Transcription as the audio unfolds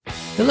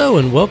Hello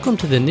and welcome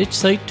to the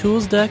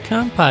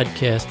NicheSiteTools.com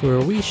podcast, where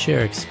we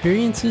share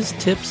experiences,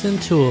 tips,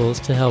 and tools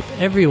to help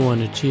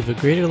everyone achieve a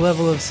greater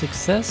level of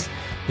success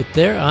with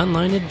their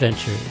online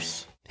adventures.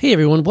 Hey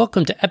everyone,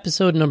 welcome to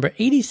episode number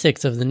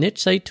 86 of the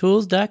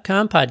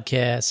NicheSiteTools.com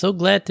podcast. So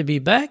glad to be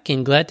back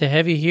and glad to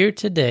have you here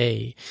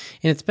today.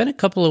 And it's been a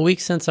couple of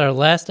weeks since our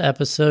last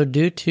episode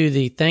due to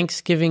the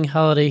Thanksgiving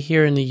holiday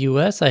here in the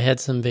U.S. I had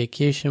some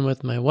vacation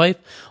with my wife.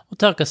 We'll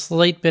talk a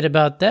slight bit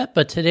about that,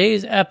 but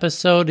today's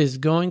episode is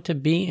going to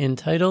be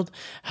entitled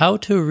How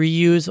to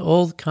Reuse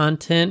Old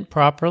Content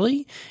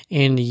Properly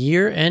and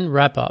Year-End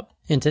Wrap-Up.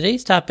 And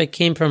today's topic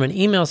came from an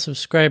email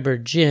subscriber,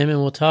 Jim, and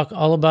we'll talk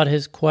all about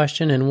his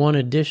question and one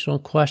additional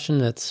question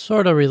that's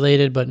sort of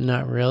related but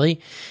not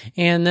really.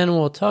 And then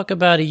we'll talk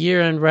about a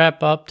year-end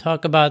wrap-up,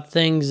 talk about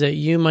things that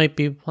you might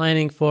be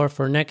planning for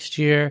next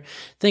year,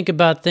 think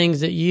about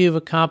things that you've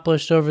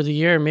accomplished over the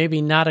year, maybe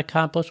not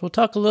accomplished. We'll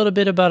talk a little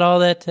bit about all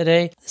that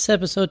today. This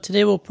episode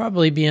today will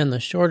probably be on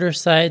the shorter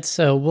side,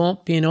 so it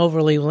won't be an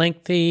overly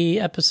lengthy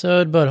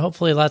episode, but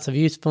hopefully lots of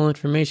useful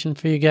information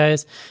for you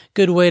guys.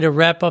 Good way to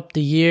wrap up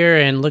the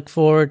year and look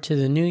forward to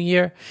the new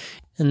year.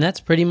 And that's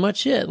pretty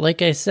much it.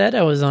 Like I said,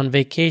 I was on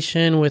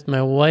vacation with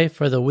my wife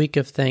for the week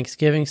of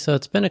Thanksgiving, so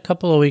it's been a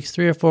couple of weeks,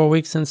 3 or 4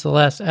 weeks since the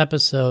last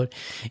episode.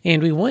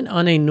 And we went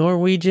on a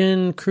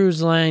Norwegian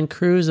Cruise Line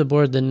cruise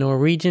aboard the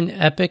Norwegian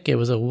Epic. It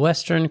was a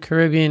Western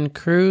Caribbean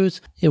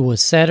cruise. It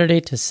was Saturday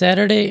to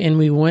Saturday, and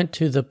we went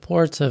to the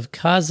ports of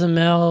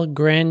Cozumel,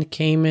 Grand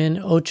Cayman,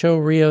 Ocho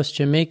Rios,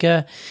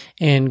 Jamaica,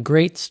 and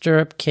Great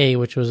Stirrup Cay,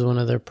 which was one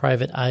of their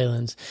private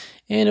islands.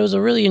 And it was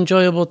a really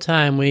enjoyable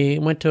time. We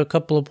went to a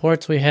couple of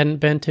ports we hadn't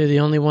been to.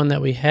 The only one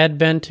that we had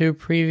been to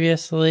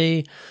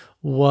previously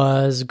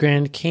was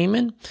Grand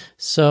Cayman.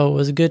 So it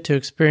was good to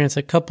experience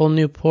a couple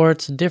new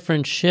ports, a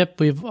different ship.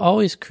 We've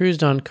always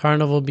cruised on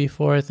Carnival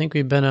before. I think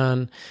I've been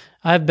on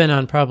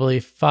probably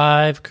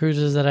 5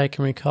 cruises that I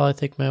can recall. I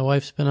think my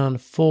wife's been on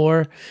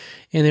 4,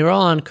 and they were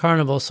all on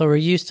Carnival. So we're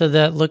used to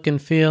that look and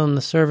feel and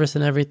the service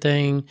and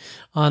everything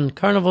on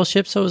Carnival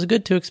ships. So it was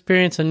good to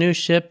experience a new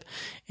ship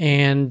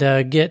and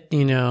get,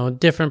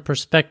 different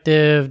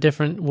perspective,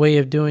 different way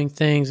of doing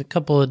things, a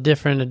couple of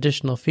different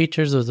additional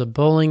features. There was a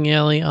bowling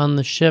alley on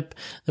the ship.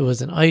 There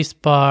was an ice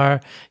bar,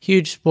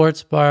 huge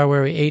sports bar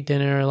where we ate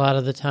dinner a lot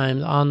of the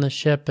times on the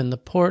ship, and the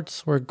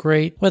ports were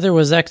great. Weather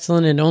was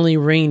excellent. It only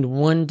rained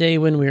one day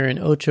when we were in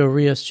Ocho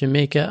Rios,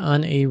 Jamaica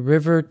on a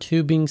river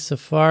tubing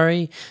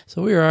safari.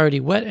 So we were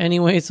already wet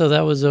anyway, so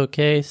that was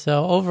okay.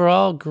 So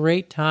overall,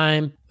 great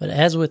time. But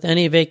as with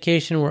any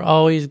vacation, we're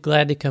always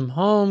glad to come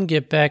home,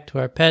 get back to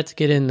our pets,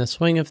 get in the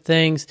swing of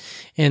things,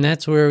 and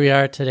that's where we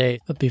are today.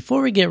 But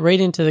before we get right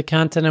into the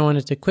content, I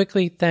wanted to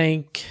quickly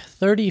thank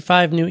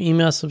 35 new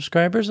email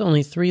subscribers.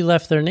 Only 3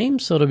 left their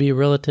names, so it'll be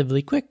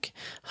relatively quick.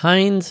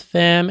 Heinz,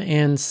 Pham,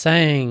 and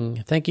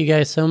Sang. Thank you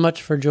guys so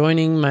much for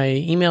joining my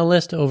email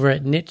list over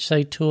at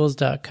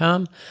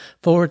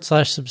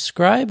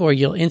nichesitetools.com/subscribe, or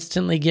you'll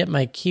instantly get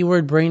my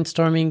keyword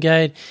brainstorming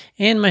guide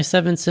and my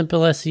 7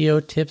 simple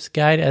SEO tips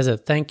guide as a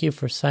thank you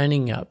for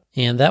signing up.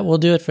 And that will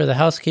do it for the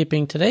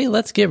housekeeping today.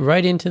 Let's get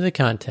right into the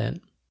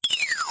content.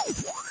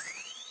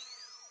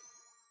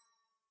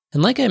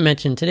 And like I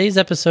mentioned, today's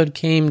episode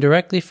came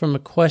directly from a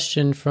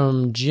question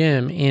from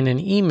Jim in an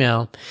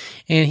email.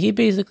 And he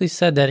basically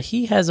said that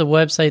he has a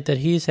website that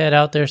he's had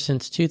out there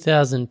since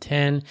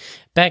 2010.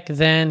 Back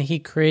then, he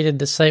created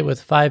the site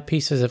with 5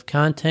 pieces of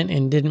content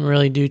and didn't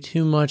really do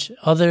too much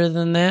other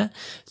than that.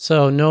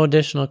 So no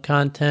additional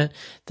content.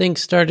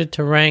 Things started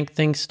to rank,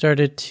 things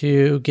started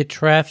to get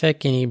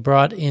traffic, and he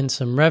brought in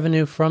some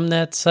revenue from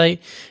that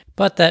site.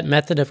 But that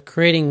method of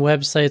creating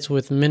websites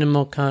with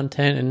minimal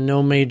content and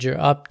no major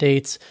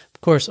updates,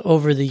 of course,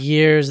 over the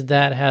years,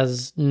 that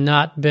has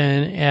not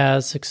been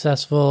as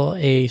successful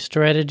a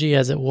strategy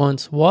as it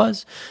once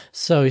was.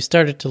 So he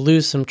started to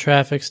lose some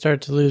traffic,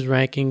 started to lose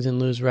rankings and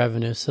lose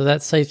revenue. So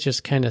that site's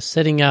just kind of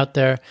sitting out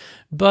there.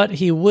 But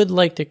he would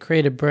like to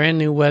create a brand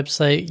new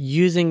website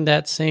using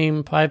that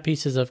same 5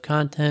 pieces of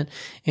content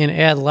and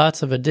add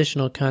lots of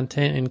additional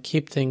content and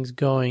keep things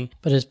going.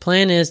 But his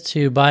plan is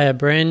to buy a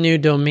brand new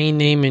domain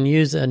name and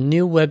use a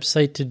new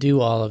website to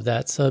do all of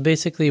that. So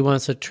basically he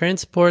wants to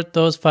transport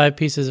those 5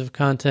 pieces of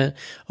content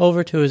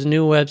over to his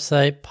new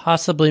website,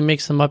 possibly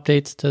make some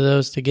updates to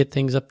those to get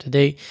things up to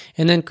date,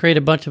 and then create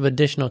a bunch of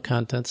additional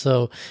content.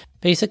 So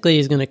basically,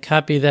 he's going to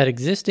copy that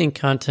existing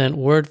content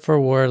word for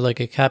word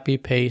like a copy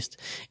paste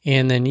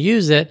and then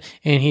use it,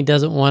 and he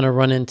doesn't want to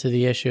run into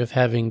the issue of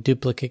having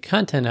duplicate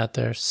content out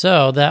there.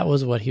 So that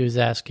was what he was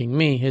asking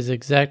me. His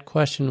exact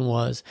question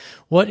was,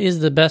 what is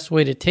the best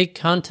way to take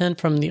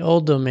content from the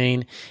old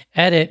domain,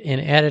 edit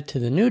and add it to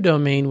the new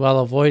domain while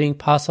avoiding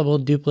possible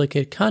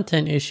duplicate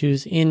content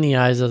issues in the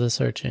eyes of the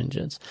search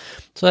engines?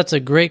 So that's a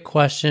great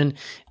question.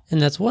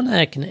 And that's one that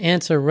I can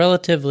answer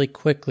relatively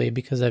quickly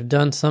because I've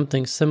done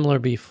something similar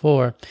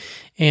before.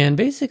 And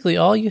basically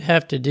all you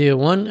have to do,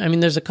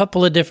 there's a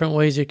couple of different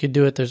ways you could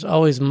do it. There's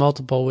always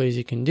multiple ways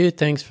you can do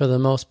things for the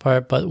most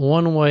part. But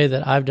one way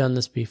that I've done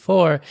this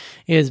before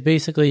is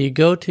basically you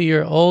go to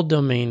your old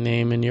domain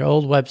name and your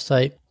old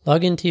website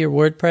log into your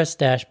WordPress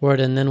dashboard,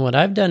 and then what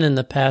I've done in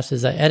the past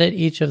is I edit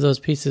each of those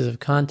pieces of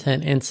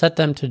content and set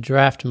them to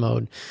draft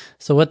mode.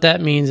 So what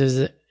that means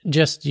is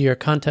just your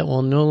content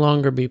will no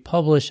longer be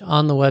published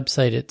on the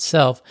website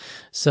itself.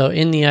 So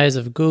in the eyes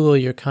of Google,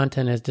 your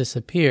content has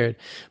disappeared.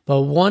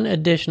 But one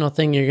additional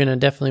thing you're going to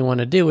definitely want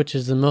to do, which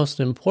is the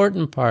most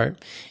important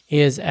part,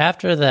 is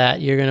after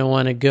that, you're going to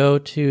want to go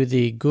to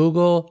the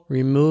Google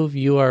Remove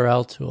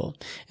URL tool.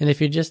 And if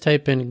you just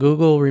type in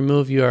Google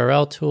Remove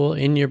URL tool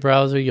in your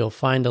browser, you'll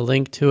find a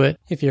link to it.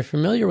 If you're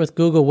familiar with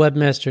Google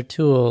Webmaster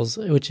Tools,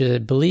 which I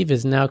believe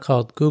is now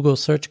called Google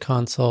Search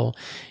Console,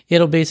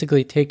 it'll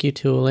basically take you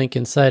to a link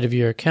inside of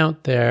your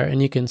account there,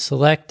 and you can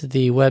select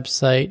the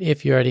website.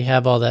 If you already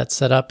have all that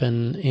set up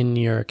in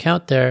your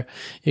account there,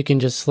 you can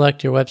just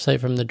select your website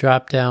from the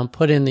drop down,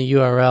 put in the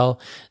URL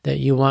that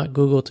you want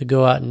Google to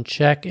go out and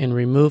check and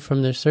remove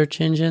from their search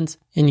engines.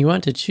 And you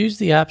want to choose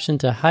the option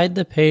to hide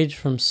the page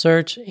from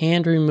search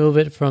and remove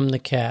it from the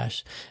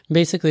cache.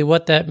 Basically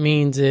what that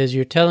means is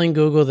you're telling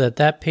Google that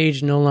that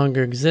page no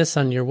longer exists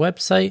on your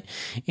website,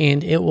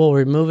 and it will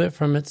remove it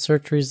from its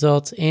search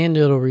results, and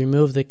it'll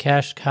remove the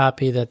cached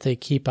copy that they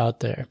keep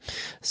out there.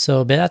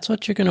 So that's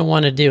what you're going to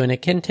want to do, and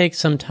it can take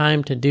some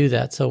time to do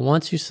that. So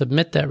once you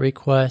submit that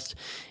request,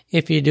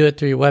 if you do it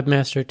through your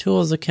Webmaster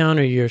Tools account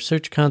or your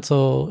Search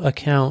Console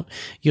account,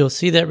 you'll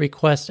see that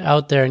request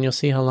out there, and you'll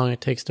see how long it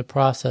takes to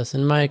process.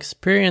 In my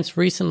experience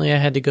recently, I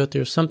had to go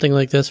through something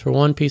like this for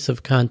one piece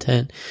of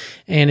content,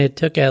 and it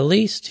took at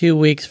least 2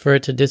 weeks for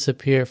it to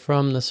disappear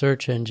from the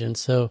search engine.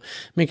 So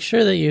make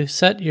sure that you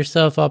set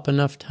yourself up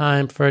enough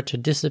time for it to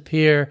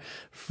disappear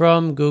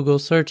from Google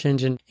search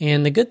engine.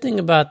 And the good thing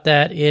about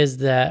that is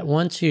that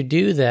once you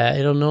do that,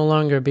 it'll no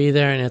longer be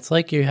there, and it's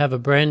like you have a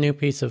brand new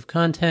piece of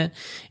content.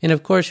 And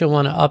of course, you'll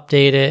want to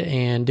update it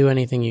and do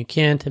anything you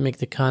can to make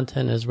the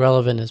content as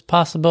relevant as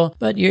possible,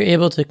 but you're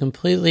able to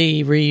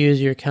completely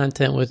reuse your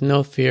content with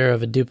no fear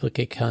of a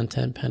duplicate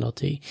content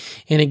penalty.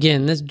 And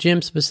again, this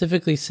Jim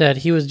specifically said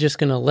he was just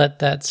going to let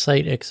that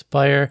site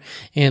expire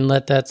and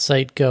let that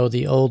site go,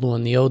 the old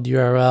one, the old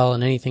URL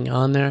and anything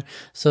on there.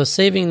 So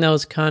saving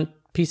those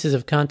pieces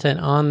of content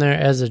on there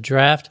as a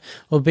draft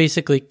will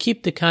basically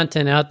keep the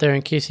content out there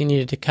in case you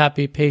needed to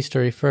copy, paste,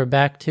 or refer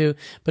back to,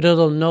 but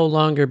it'll no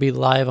longer be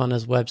live on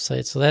his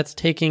website. So that's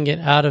taking it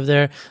out of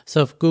there.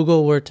 So if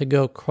Google were to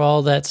go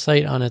crawl that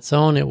site on its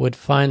own, it would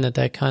find that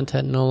that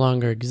content no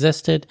longer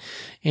existed.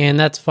 And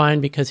that's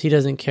fine because he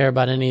doesn't care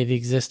about any of the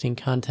existing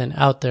content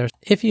out there.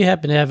 If you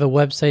happen to have a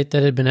website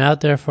that had been out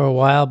there for a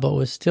while but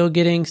was still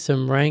getting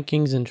some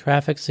rankings and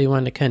traffic, so you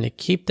want to kind of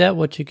keep that,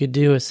 what you could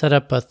do is set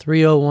up a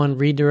 301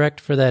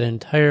 redirect for that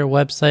entire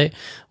website,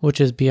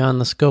 which is beyond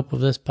the scope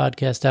of this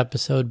podcast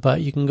episode, but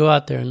you can go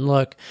out there and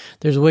look.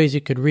 There's ways you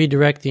could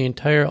redirect the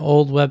entire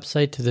old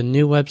website to the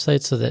new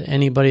website so that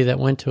anybody that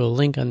went to a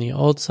link on the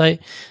old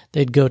site,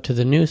 they'd go to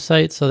the new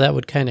site. So that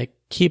would kind of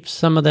keep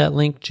some of that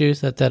link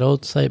juice that that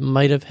old site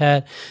might have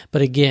had.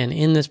 But again,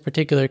 in this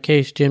particular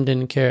case, Jim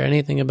didn't care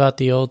anything about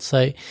the old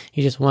site.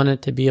 He just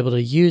wanted to be able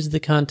to use the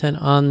content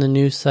on the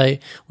new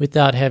site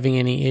without having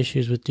any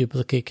issues with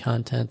duplicate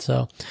content.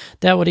 So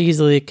that would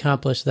easily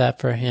accomplish that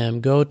for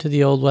him. Go to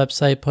the old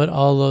website, put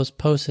all those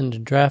posts into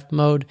draft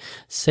mode,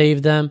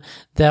 save them.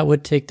 That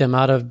would take them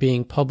out of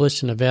being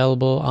published and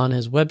available on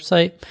his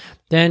website.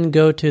 Then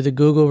go to the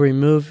Google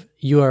Remove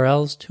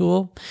URLs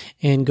tool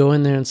and go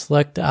in there and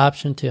select the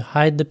option to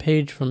hide the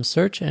page from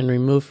search and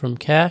remove from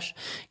cache.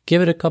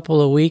 Give it a couple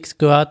of weeks.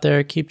 Go out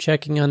there, keep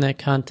checking on that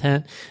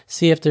content,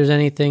 see if there's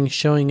anything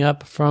showing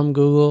up from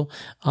Google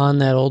on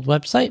that old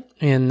website.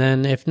 And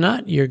then if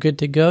not, you're good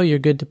to go. You're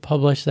good to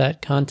publish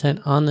that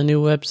content on the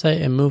new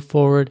website and move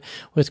forward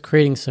with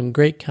creating some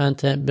great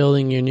content,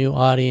 building your new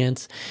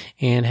audience,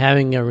 and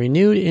having a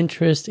renewed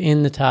interest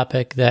in the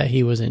topic that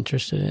he was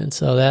interested in.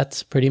 So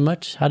that's pretty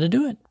much how to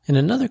do it. And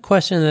another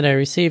question that I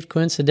received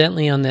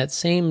coincidentally on that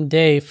same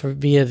day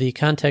via the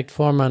contact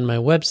form on my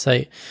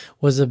website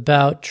was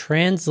about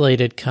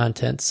translated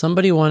content.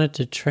 Somebody wanted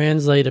to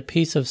translate a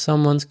piece of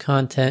someone's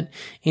content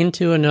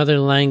into another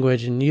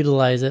language and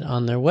utilize it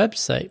on their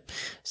website.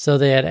 So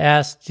they had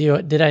asked,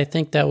 did I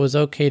think that was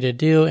okay to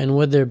do, and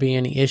would there be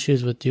any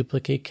issues with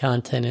duplicate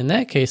content in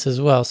that case as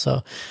well?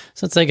 So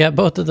since I got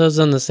both of those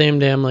on the same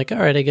day, I'm like, all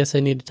right, I guess I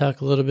need to talk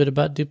a little bit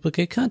about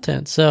duplicate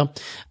content. So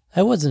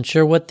I wasn't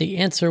sure what the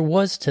answer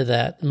was to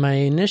that. My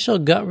initial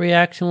gut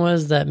reaction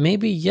was that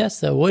maybe,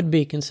 yes, that would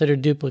be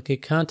considered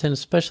duplicate content,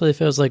 especially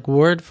if it was like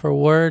word for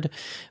word.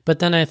 But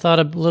then I thought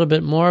a little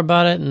bit more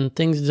about it, and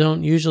things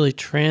don't usually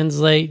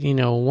translate,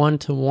 one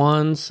to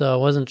one. So I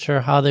wasn't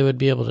sure how they would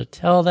be able to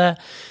tell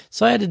that.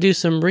 So I had to do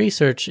some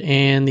research,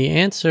 and the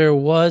answer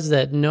was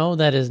that no,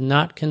 that is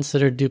not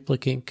considered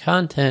duplicate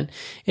content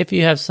if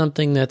you have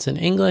something that's in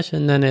English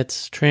and then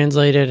it's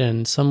translated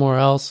and somewhere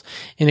else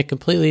in a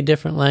completely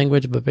different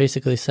language but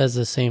basically says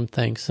the same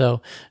thing.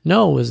 So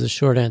no was the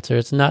short answer.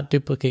 It's not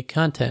duplicate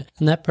content.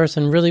 And that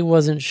person really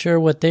wasn't sure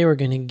what they were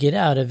going to get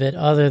out of it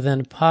other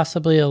than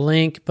possibly a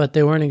link, but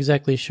they weren't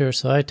exactly sure.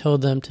 So I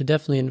told them to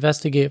definitely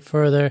investigate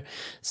further,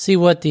 see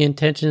what the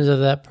intentions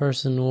of that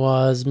person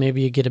was.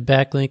 Maybe you get a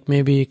backlink,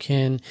 maybe you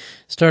can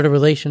start a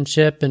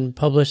relationship and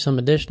publish some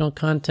additional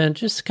content,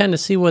 just kind of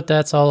see what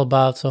that's all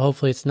about. So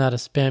hopefully it's not a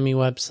spammy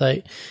website.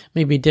 It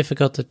may be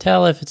difficult to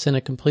tell if it's in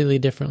a completely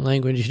different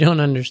language you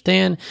don't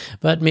understand,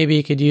 but maybe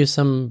you could use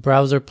some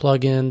browser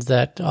plugins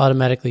that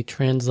automatically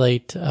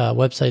translate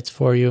websites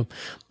for you,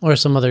 or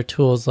some other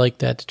tools like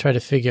that to try to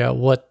figure out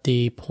what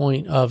the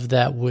point of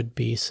that would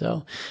be.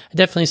 So I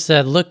definitely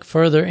said look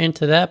further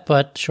into that,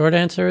 but short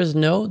answer is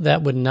no,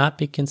 that would not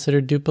be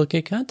considered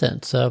duplicate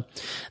content. So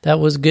that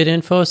was good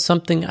info,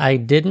 something I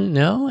didn't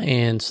know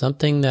and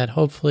something that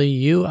hopefully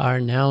you are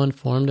now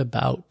informed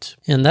about.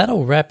 And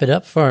that'll wrap it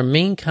up for our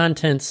main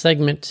content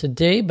segment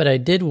today, but I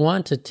did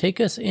want to take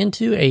us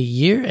into a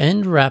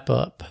year-end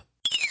wrap-up.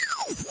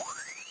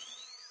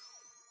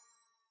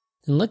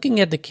 And looking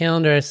at the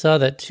calendar, I saw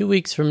that 2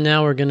 weeks from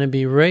now, we're going to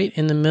be right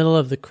in the middle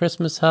of the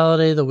Christmas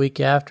holiday. The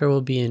week after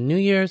will be in New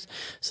Year's.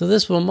 So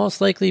this will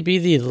most likely be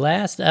the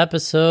last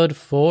episode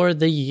for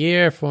the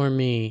year for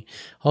me.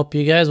 Hope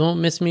you guys won't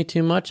miss me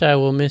too much. I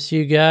will miss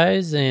you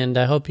guys, and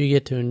I hope you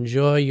get to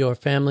enjoy your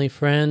family,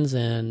 friends,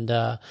 and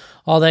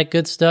all that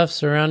good stuff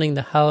surrounding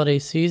the holiday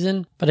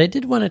season. But I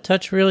did want to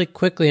touch really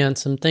quickly on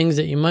some things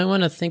that you might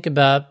want to think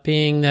about,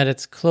 being that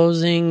it's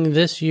closing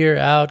this year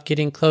out,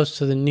 getting close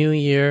to the new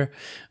year.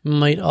 We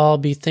might all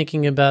be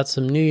thinking about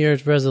some New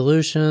Year's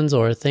resolutions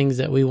or things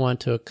that we want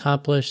to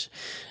accomplish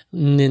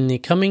in the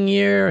coming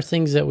year, or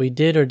things that we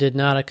did or did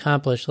not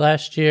accomplish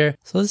last year.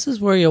 So this is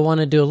where you'll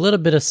want to do a little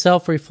bit of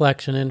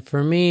self-reflection. And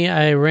for me,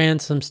 I ran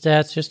some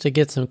stats just to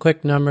get some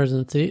quick numbers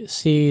and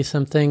see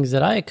some things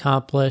that I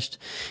accomplished.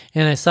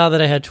 And I saw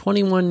that I had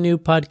 21 new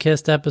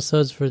podcast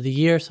episodes for the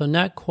year. So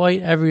not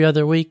quite every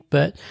other week,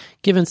 but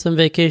given some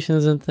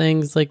vacations and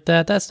things like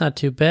that, that's not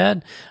too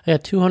bad. I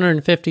got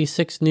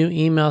 256 new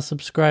email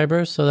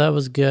subscribers, so that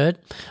was good.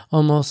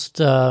 Almost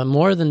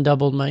more than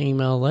doubled my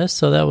email list,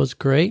 so that was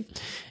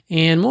great.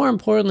 And more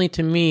importantly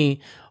to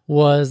me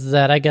was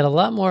that I got a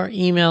lot more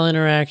email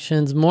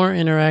interactions, more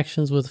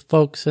interactions with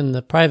folks in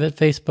the private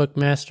Facebook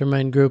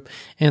mastermind group,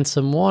 and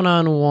some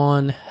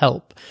one-on-one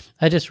help.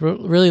 I just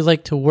really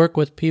like to work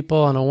with people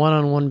on a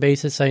one-on-one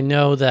basis. I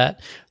know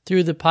that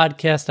through the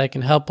podcast, I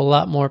can help a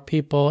lot more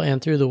people, and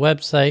through the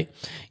website,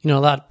 a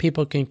lot of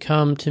people can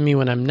come to me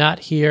when I'm not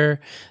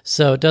here,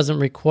 so it doesn't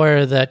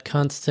require that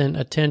constant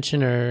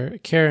attention or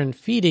care and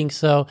feeding.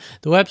 So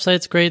the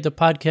website's great, the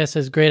podcast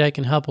is great. I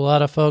can help a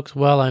lot of folks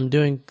while I'm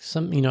doing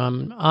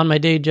I'm on my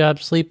day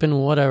job, sleeping,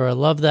 whatever. I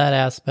love that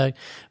aspect,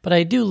 but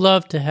I do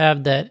love to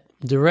have that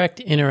direct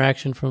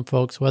interaction from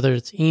folks, whether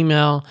it's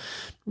email,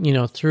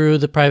 through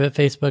the private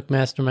Facebook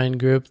mastermind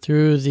group,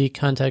 through the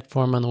contact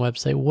form on the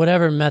website,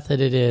 whatever method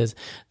it is.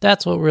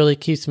 That's what really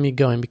keeps me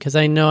going, because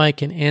I know I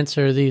can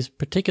answer these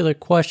particular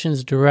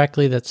questions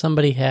directly that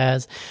somebody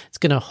has. It's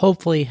going to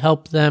hopefully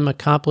help them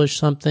accomplish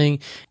something,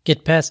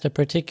 get past a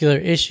particular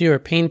issue or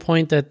pain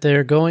point that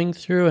they're going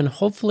through, and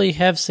hopefully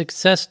have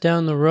success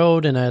down the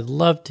road. And I'd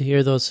love to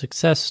hear those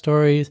success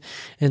stories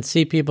and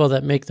see people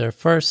that make their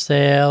first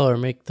sale or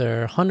make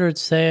their 100th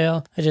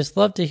sale. I just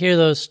love to hear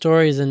those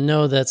stories and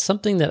know that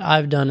something that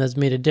I've done has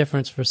made a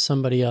difference for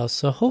somebody else.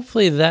 So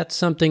hopefully that's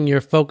something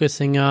you're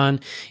focusing on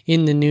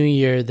in the new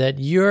year, that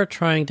you're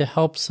trying to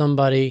help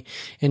somebody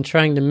and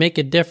trying to make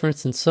a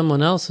difference in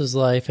someone else's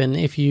life. And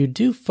if you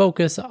do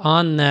focus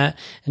on that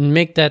and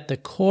make that the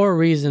core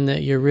reason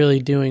that you're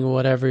really doing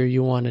whatever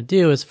you want to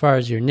do as far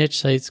as your niche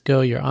sites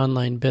go, your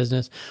online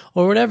business,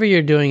 or whatever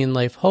you're doing in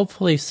life,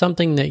 hopefully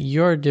something that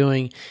you're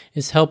doing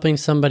is helping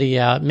somebody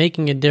out,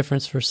 making a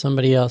difference for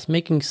somebody else,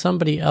 making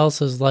somebody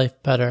else's life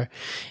better.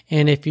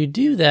 And if you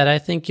do that, I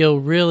think you'll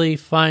really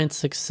find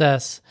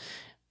success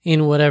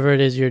in whatever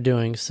it is you're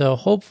doing. So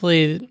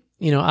hopefully,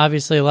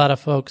 obviously a lot of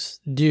folks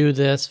do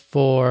this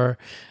for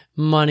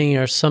money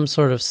or some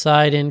sort of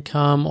side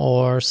income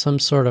or some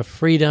sort of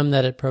freedom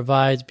that it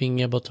provides, being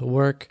able to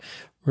work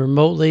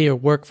remotely or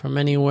work from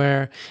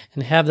anywhere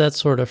and have that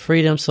sort of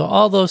freedom. So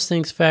all those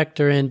things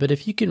factor in. But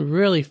if you can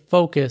really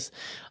focus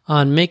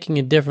on making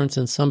a difference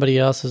in somebody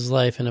else's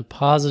life in a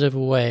positive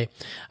way,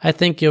 I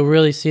think you'll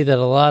really see that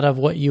a lot of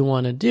what you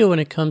want to do when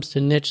it comes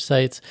to niche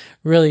sites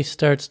really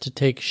starts to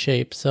take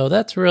shape. So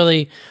that's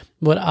really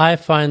what I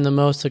find the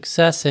most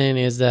success in,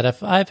 is that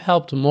if I've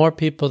helped more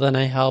people than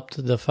I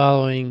helped the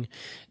following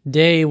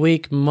day,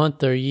 week,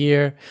 month, or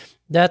year,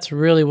 that's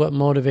really what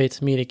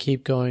motivates me to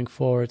keep going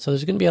forward. So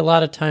there's going to be a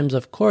lot of times,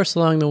 of course,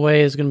 along the way,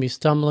 there's going to be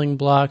stumbling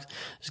blocks.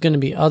 There's going to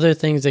be other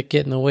things that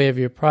get in the way of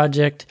your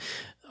project.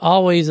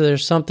 Always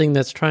there's something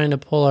that's trying to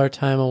pull our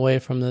time away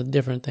from the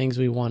different things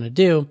we want to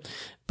do.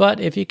 But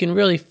if you can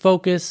really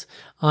focus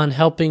on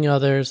helping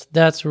others,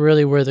 that's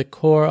really where the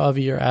core of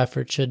your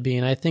effort should be.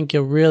 And I think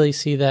you'll really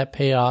see that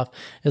pay off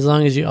as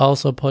long as you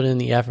also put in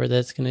the effort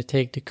that's going to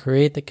take to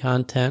create the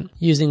content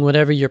using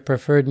whatever your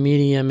preferred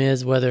medium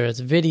is, whether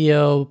it's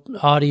video,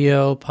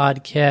 audio,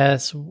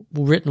 podcast,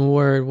 written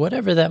word,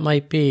 whatever that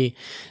might be.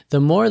 The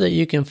more that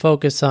you can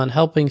focus on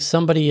helping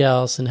somebody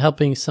else and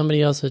helping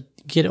somebody else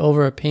get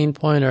over a pain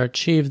point or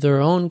achieve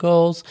their own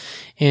goals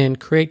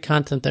and create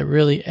content that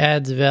really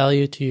adds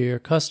value to your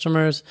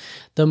customers,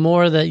 the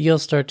more that you'll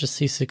start to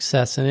see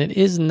success. And it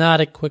is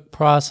not a quick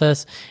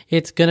process.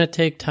 It's going to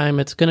take time.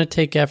 It's going to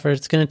take effort.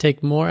 It's going to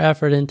take more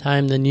effort and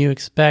time than you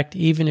expect,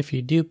 even if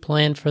you do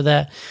plan for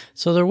that.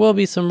 So there will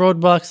be some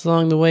roadblocks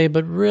along the way,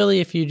 but really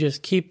if you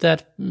just keep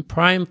that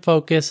prime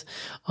focus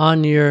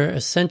on your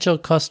essential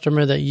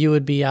customer that you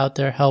would be out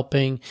there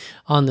helping,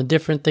 on the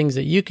different things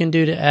that you can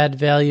do to add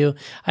value,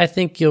 I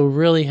think you'll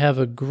really have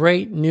a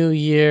great new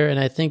year. And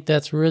I think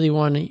that's really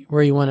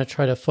where you want to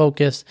try to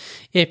focus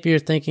if you're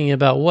thinking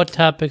about what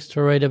topics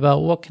to write about,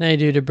 what can I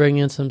do to bring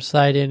in some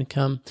side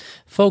income.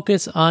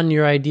 Focus on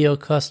your ideal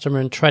customer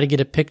and try to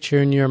get a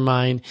picture in your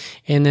mind,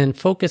 and then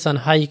focus on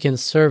how you can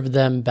serve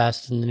them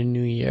best in the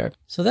new year.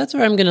 So that's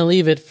where I'm going to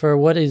leave it for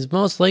what is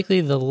most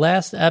likely the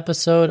last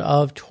episode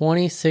of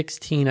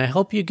 2016. I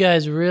hope you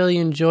guys really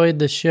enjoyed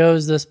the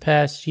shows this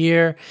past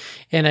year,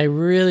 and I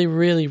really,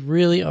 really,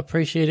 really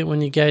appreciate it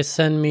when you guys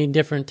send me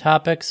different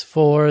topics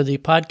for the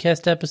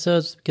podcast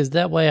episodes, because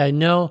that way I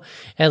know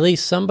at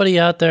least somebody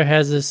out there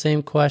has the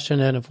same question,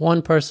 and if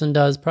one person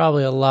does,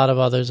 probably a lot of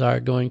others are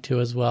going to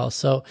as well.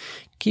 So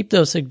keep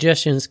those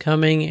suggestions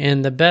coming,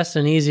 and the best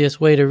and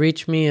easiest way to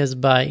reach me is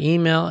by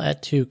email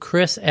to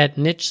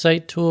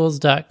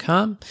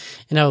chris@nichesitetools.com,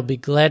 and I will be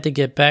glad to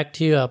get back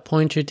to you. I'll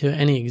point you to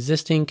any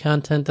existing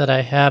content that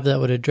I have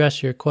that would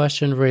address your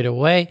question right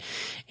away,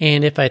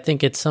 and if I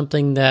think it's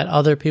something that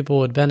other people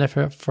would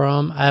benefit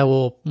from, I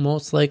will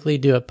most likely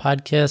do a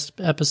podcast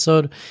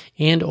episode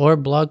and or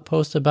blog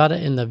post about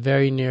it in the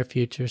very near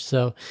future.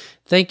 So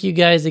thank you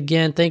guys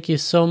again. Thank you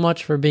so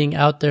much for being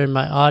out there in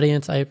my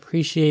audience. I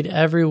appreciate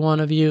every one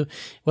of you,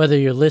 whether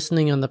you're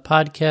listening on the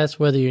podcast,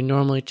 whether you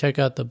normally check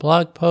out the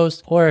blog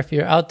post, or if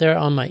you're out there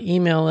on my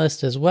email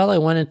list as well. I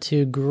wanted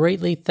to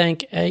greatly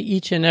thank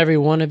each and every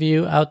one of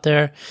you out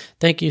there.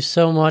 Thank you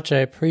so much. I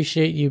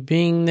appreciate you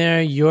being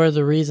there. You're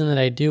the reason that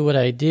I do what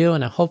I do,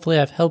 and hopefully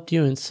I've helped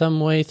you in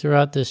some way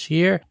throughout this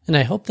year, and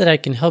I hope that I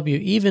can help you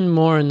even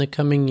more in the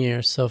coming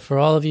year. So for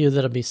all of you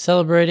that'll be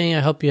celebrating, I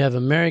hope you have a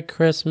Merry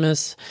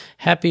Christmas,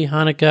 Happy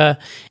Hanukkah,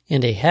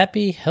 and a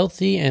happy,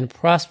 healthy, and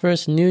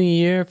prosperous new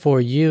year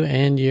for you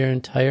and your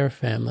entire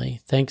family.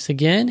 Thanks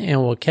again,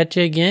 and we'll catch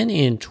you again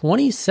in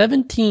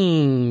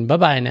 2017.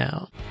 Bye-bye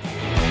now.